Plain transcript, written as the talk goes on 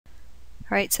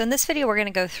All right, so in this video we're going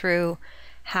to go through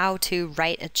how to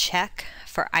write a check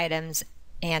for items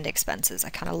and expenses. I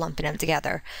kind of lumping them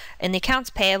together. In the accounts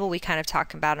payable, we kind of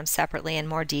talk about them separately in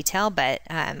more detail, but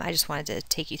I just wanted to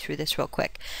take you through this real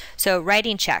quick. So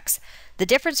writing checks. The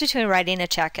difference between writing a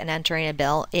check and entering a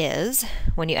bill is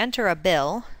when you enter a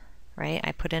bill, right?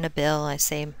 I put in a bill, I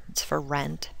say it's for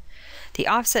rent. The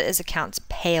offset is accounts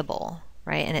payable,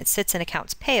 right? And it sits in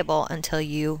accounts payable until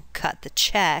you cut the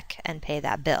check and pay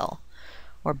that bill,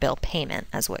 or bill payment,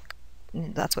 that's what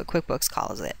QuickBooks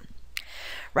calls it.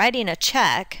 Writing a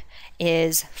check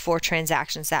is for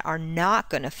transactions that are not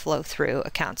going to flow through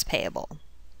accounts payable.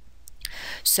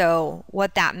 So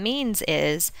what that means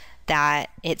is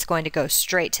that it's going to go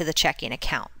straight to the checking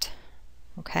account.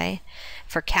 Okay,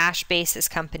 for cash basis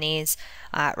companies,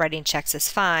 writing checks is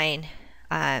fine.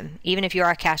 Even if you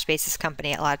are a cash basis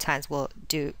company, a lot of times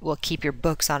we'll keep your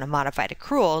books on a modified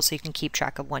accrual so you can keep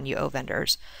track of when you owe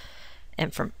vendors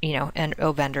and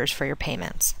owe vendors for your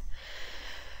payments.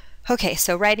 Okay,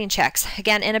 so writing checks.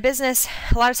 Again, in a business,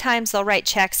 a lot of times they'll write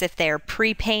checks if they're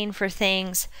prepaying for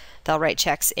things. They'll write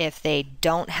checks if they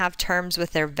don't have terms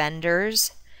with their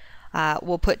vendors.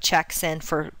 We'll put checks in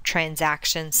for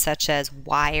transactions such as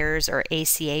wires or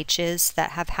ACHs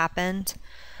that have happened.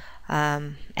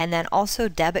 And then also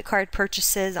debit card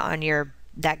purchases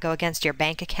that go against your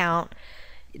bank account.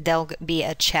 There'll be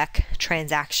a check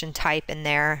transaction type in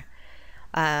there.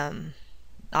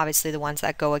 Obviously the ones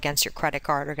that go against your credit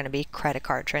card are going to be credit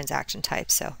card transaction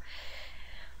types. So,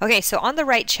 okay, so on the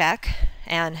write check,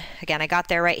 and again, I got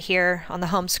there right here on the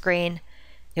home screen,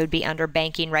 it would be under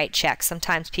banking write checks.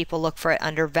 Sometimes people look for it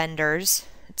under vendors.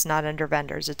 It's not under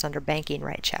vendors, it's under banking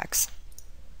write checks.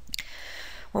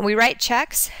 When we write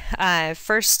checks,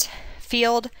 first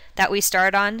field that we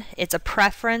start on, it's a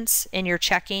preference in your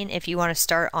checking if you want to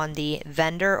start on the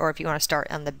vendor or if you want to start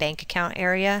on the bank account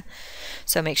area.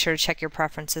 So make sure to check your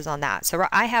preferences on that. So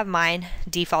I have mine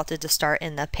defaulted to start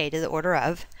in the pay to the order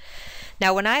of.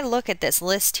 Now when I look at this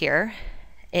list here,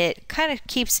 it kind of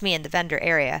keeps me in the vendor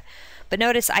area, but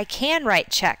notice I can write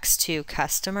checks to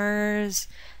customers,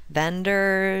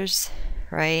 vendors,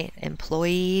 right,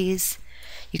 employees.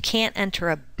 You can't enter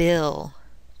a bill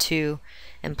to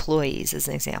employees as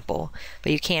an example,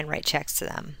 but you can write checks to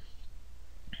them.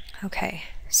 Okay,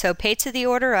 so pay to the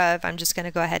order of, I'm just going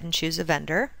to go ahead and choose a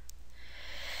vendor.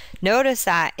 Notice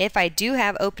that if I do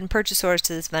have open purchase orders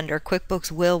to this vendor,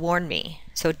 QuickBooks will warn me.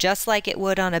 So just like it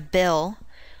would on a bill,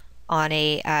 on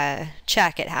a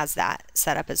check, it has that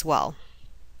set up as well.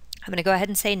 I'm going to go ahead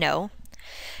and say no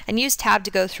and use tab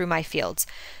to go through my fields.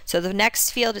 So the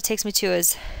next field it takes me to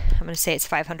is, I'm going to say it's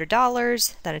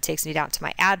 $500, then it takes me down to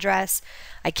my address.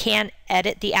 I can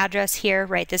edit the address here,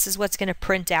 right? This is what's going to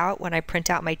print out when I print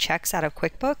out my checks out of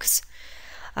QuickBooks.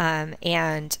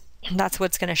 And that's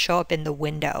what's going to show up in the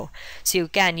window. So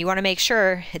again, you want to make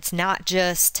sure it's not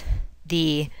just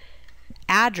the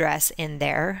address in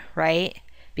there, right?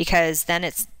 Because then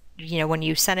it's, when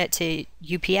you send it to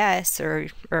UPS or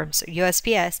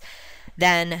USPS,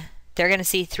 then they're going to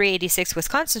see 386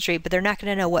 Wisconsin Street, but they're not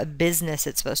going to know what business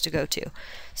it's supposed to go to.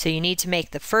 So you need to make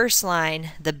the first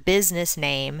line the business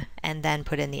name and then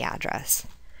put in the address.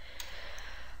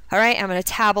 All right, I'm going to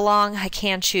tab along. I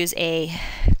can choose a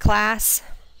class.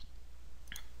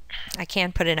 I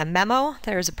can put in a memo.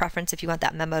 There's a preference if you want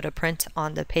that memo to print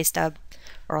on the pay stub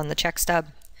or on the check stub.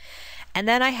 And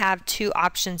then I have two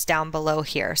options down below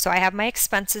here. So I have my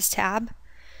expenses tab.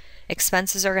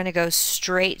 Expenses are going to go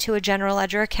straight to a general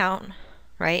ledger account,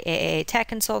 right? AAA Tech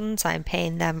Consultants, I'm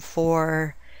paying them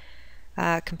for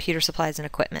computer supplies and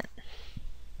equipment.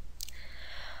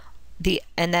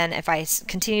 And then if I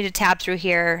continue to tab through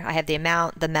here, I have the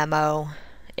amount, the memo.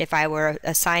 If I were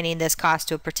assigning this cost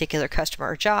to a particular customer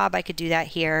or job, I could do that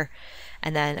here.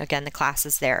 And then again, the class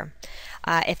is there.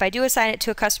 If I do assign it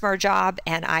to a customer or job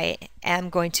and I am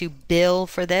going to bill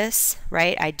for this,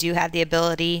 right? I do have the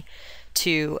ability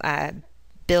to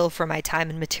bill for my time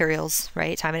and materials,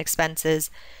 right? Time and expenses.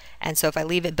 And so if I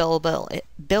leave it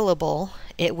billable,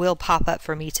 it will pop up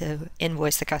for me to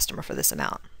invoice the customer for this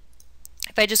amount.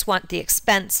 If I just want the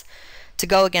expense to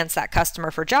go against that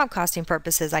customer for job costing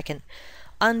purposes, I can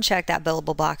uncheck that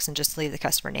billable box and just leave the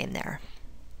customer name there.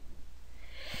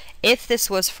 If this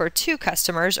was for two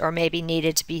customers or maybe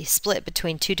needed to be split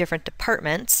between two different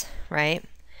departments, right,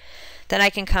 then I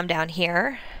can come down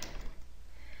here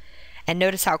and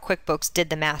notice how QuickBooks did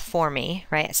the math for me,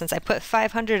 right? Since I put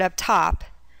 500 up top,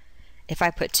 if I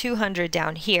put 200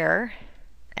 down here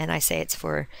and I say it's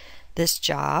for this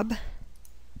job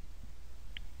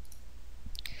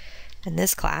and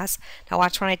this class, now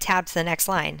watch when I tab to the next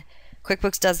line.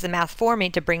 QuickBooks does the math for me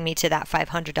to bring me to that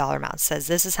 $500 amount. It says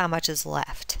this is how much is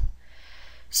left.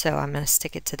 So I'm going to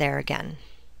stick it to there again.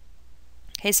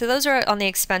 Okay, so those are on the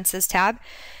expenses tab.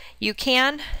 You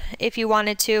can, if you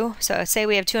wanted to, so say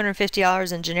we have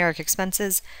 $250 in generic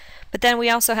expenses, but then we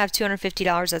also have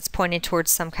 $250 that's pointed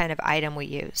towards some kind of item we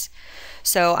use.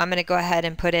 So I'm going to go ahead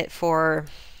and put it for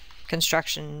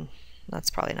construction.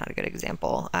 That's probably not a good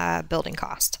example. Building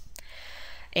cost.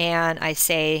 And I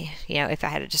say, you know, if I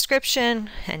had a description,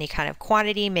 any kind of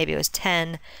quantity, maybe it was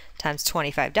 10 times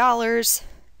 $25.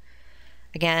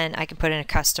 Again, I can put in a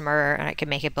customer and I can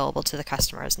make it billable to the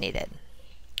customer as needed.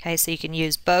 Okay, so you can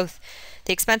use both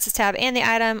the expenses tab and the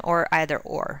item, or either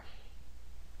or.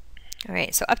 All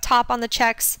right, so up top on the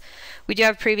checks, we do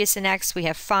have previous and next. We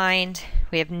have find,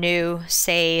 we have new,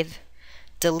 save,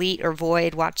 delete or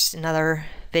void. Watch another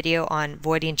video on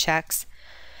voiding checks.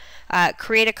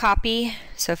 Create a copy.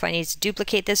 So if I need to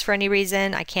duplicate this for any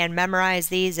reason, I can memorize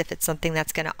these. If it's something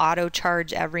that's going to auto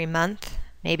charge every month,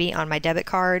 maybe on my debit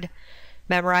card,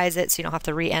 memorize it so you don't have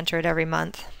to re-enter it every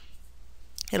month.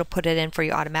 It'll put it in for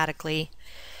you automatically.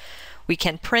 We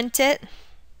can print it.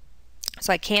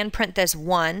 So I can print this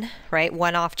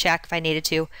one-off check if I needed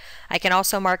to. I can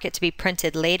also mark it to be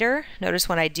printed later. Notice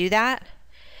when I do that,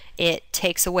 it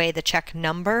takes away the check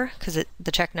number because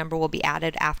the check number will be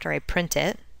added after I print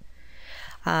it.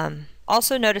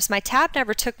 Also notice my tab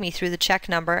never took me through the check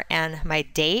number and my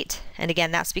date. And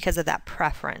again, that's because of that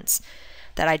preference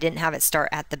that I didn't have it start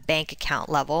at the bank account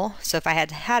level. So if I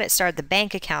had had it start at the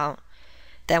bank account,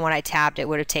 then when I tabbed, it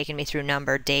would have taken me through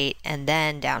number, date, and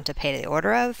then down to pay the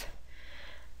order of.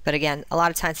 But again, a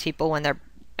lot of times people, when they're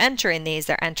entering these,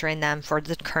 they're entering them for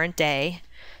the current day,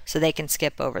 so they can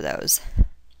skip over those.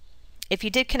 If you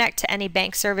did connect to any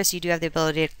bank service, you do have the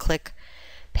ability to click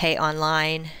Pay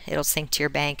Online. It'll sync to your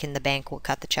bank, and the bank will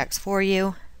cut the checks for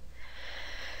you.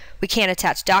 We can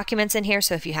attach documents in here,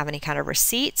 so if you have any kind of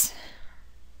receipts,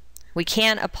 we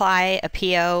can apply a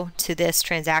PO to this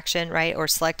transaction, right, or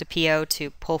select a PO to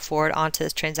pull forward onto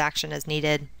this transaction as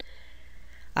needed.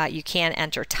 You can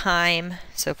enter time,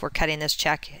 so if we're cutting this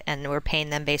check and we're paying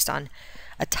them based on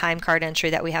a time card entry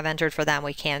that we have entered for them,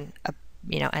 we can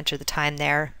enter the time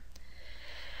there.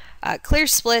 Clear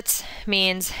splits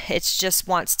means it just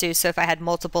wants to, so if I had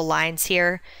multiple lines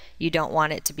here, you don't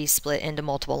want it to be split into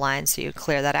multiple lines, so you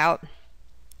clear that out.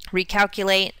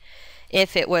 Recalculate,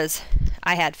 if it was,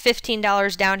 I had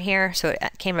 $15 down here, so it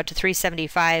came up to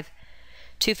 $375.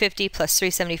 $250 plus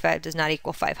 $375 does not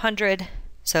equal $500.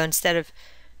 So instead of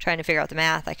trying to figure out the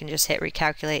math, I can just hit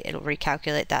recalculate. It'll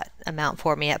recalculate that amount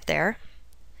for me up there.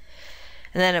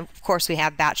 And then of course we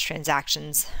have batch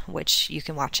transactions, which you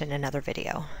can watch in another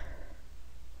video.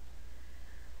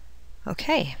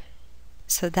 Okay,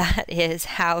 so that is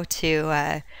how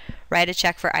to write a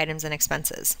check for items and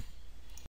expenses.